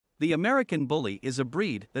The American Bully is a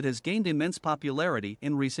breed that has gained immense popularity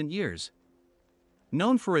in recent years.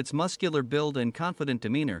 Known for its muscular build and confident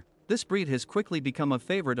demeanor, this breed has quickly become a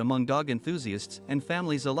favorite among dog enthusiasts and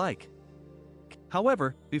families alike.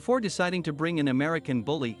 However, before deciding to bring an American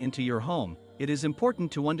Bully into your home, it is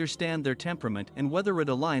important to understand their temperament and whether it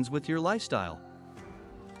aligns with your lifestyle.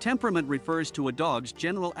 Temperament refers to a dog's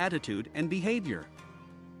general attitude and behavior.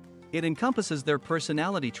 It encompasses their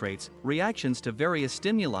personality traits, reactions to various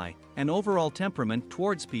stimuli, and overall temperament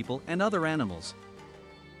towards people and other animals.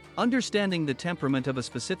 Understanding the temperament of a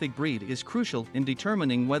specific breed is crucial in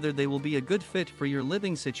determining whether they will be a good fit for your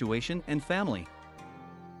living situation and family.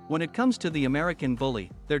 When it comes to the American Bully,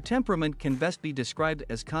 their temperament can best be described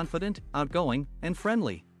as confident, outgoing, and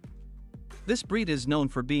friendly. This breed is known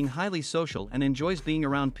for being highly social and enjoys being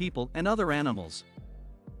around people and other animals.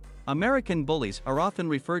 American Bullies are often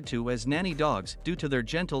referred to as nanny dogs due to their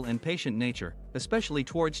gentle and patient nature, especially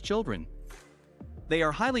towards children. They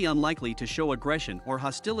are highly unlikely to show aggression or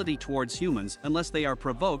hostility towards humans unless they are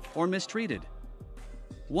provoked or mistreated.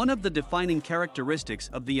 One of the defining characteristics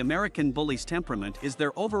of the American Bully's temperament is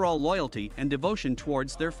their overall loyalty and devotion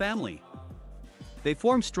towards their family. They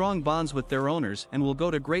form strong bonds with their owners and will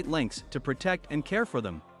go to great lengths to protect and care for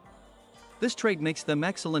them. This trait makes them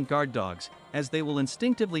excellent guard dogs, as they will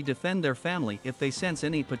instinctively defend their family if they sense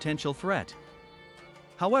any potential threat.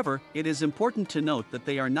 However, it is important to note that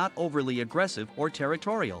they are not overly aggressive or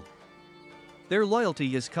territorial. Their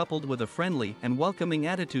loyalty is coupled with a friendly and welcoming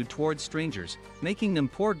attitude towards strangers, making them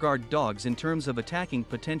poor guard dogs in terms of attacking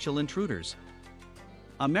potential intruders.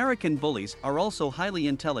 American Bullies are also highly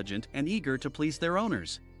intelligent and eager to please their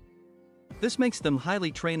owners. This makes them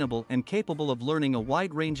highly trainable and capable of learning a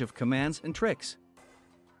wide range of commands and tricks.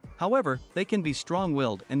 However, they can be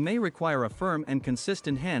strong-willed and may require a firm and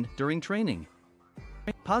consistent hand during training.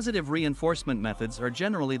 Positive reinforcement methods are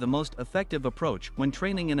generally the most effective approach when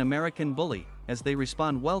training an American Bully, as they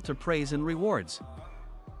respond well to praise and rewards.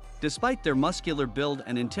 Despite their muscular build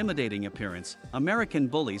and intimidating appearance, American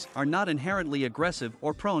Bullies are not inherently aggressive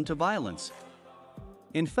or prone to violence.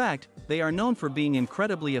 In fact, they are known for being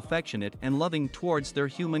incredibly affectionate and loving towards their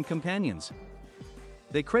human companions.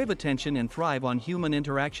 They crave attention and thrive on human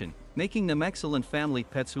interaction, making them excellent family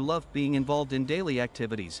pets who love being involved in daily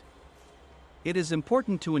activities. It is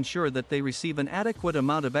important to ensure that they receive an adequate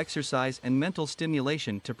amount of exercise and mental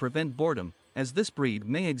stimulation to prevent boredom, as this breed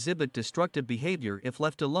may exhibit destructive behavior if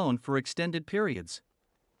left alone for extended periods.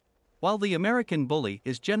 While the American Bully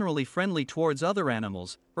is generally friendly towards other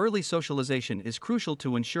animals, early socialization is crucial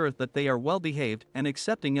to ensure that they are well-behaved and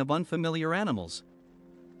accepting of unfamiliar animals.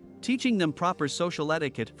 Teaching them proper social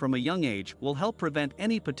etiquette from a young age will help prevent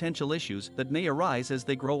any potential issues that may arise as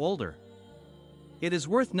they grow older. It is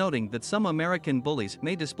worth noting that some American Bullies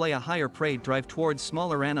may display a higher prey drive towards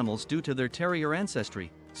smaller animals due to their terrier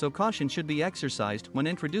ancestry, so caution should be exercised when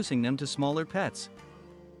introducing them to smaller pets.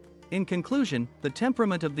 In conclusion, the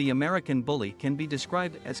temperament of the American Bully can be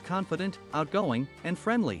described as confident, outgoing, and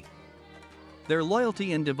friendly. Their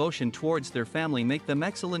loyalty and devotion towards their family make them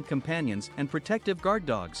excellent companions and protective guard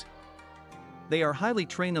dogs. They are highly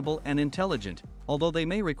trainable and intelligent, although they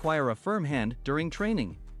may require a firm hand during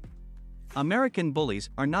training. American Bullies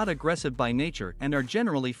are not aggressive by nature and are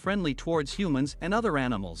generally friendly towards humans and other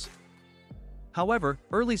animals. However,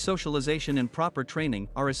 early socialization and proper training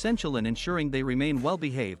are essential in ensuring they remain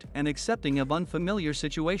well-behaved and accepting of unfamiliar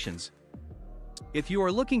situations. If you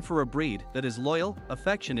are looking for a breed that is loyal,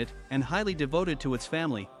 affectionate, and highly devoted to its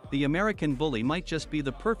family, the American Bully might just be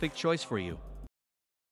the perfect choice for you.